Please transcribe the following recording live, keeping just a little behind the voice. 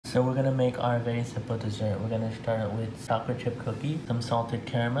So we're gonna make our very simple dessert. We're gonna start with chocolate chip cookie, some salted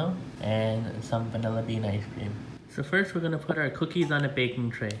caramel, and some vanilla bean ice cream. So first we're gonna put our cookies on a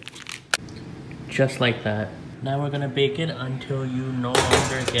baking tray. Just like that. Now we're gonna bake it until you no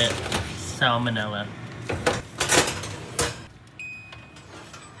longer get salmonella.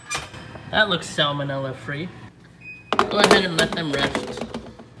 That looks salmonella free. Go ahead and let them rest.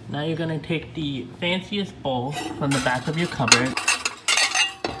 Now you're gonna take the fanciest bowl from the back of your cupboard.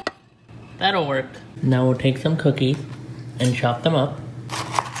 That'll work. Now we'll take some cookies and chop them up.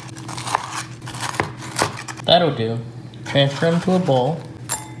 That'll do. Transfer them to a bowl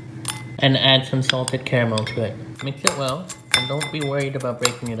and add some salted caramel to it. Mix it well and don't be worried about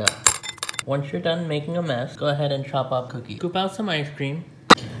breaking it up. Once you're done making a mess, go ahead and chop up cookies. Scoop out some ice cream.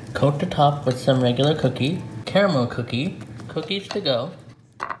 Coat the top with some regular cookie, caramel cookie, cookies to go,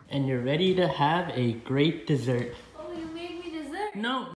 and you're ready to have a great dessert. Oh, you made me dessert? No.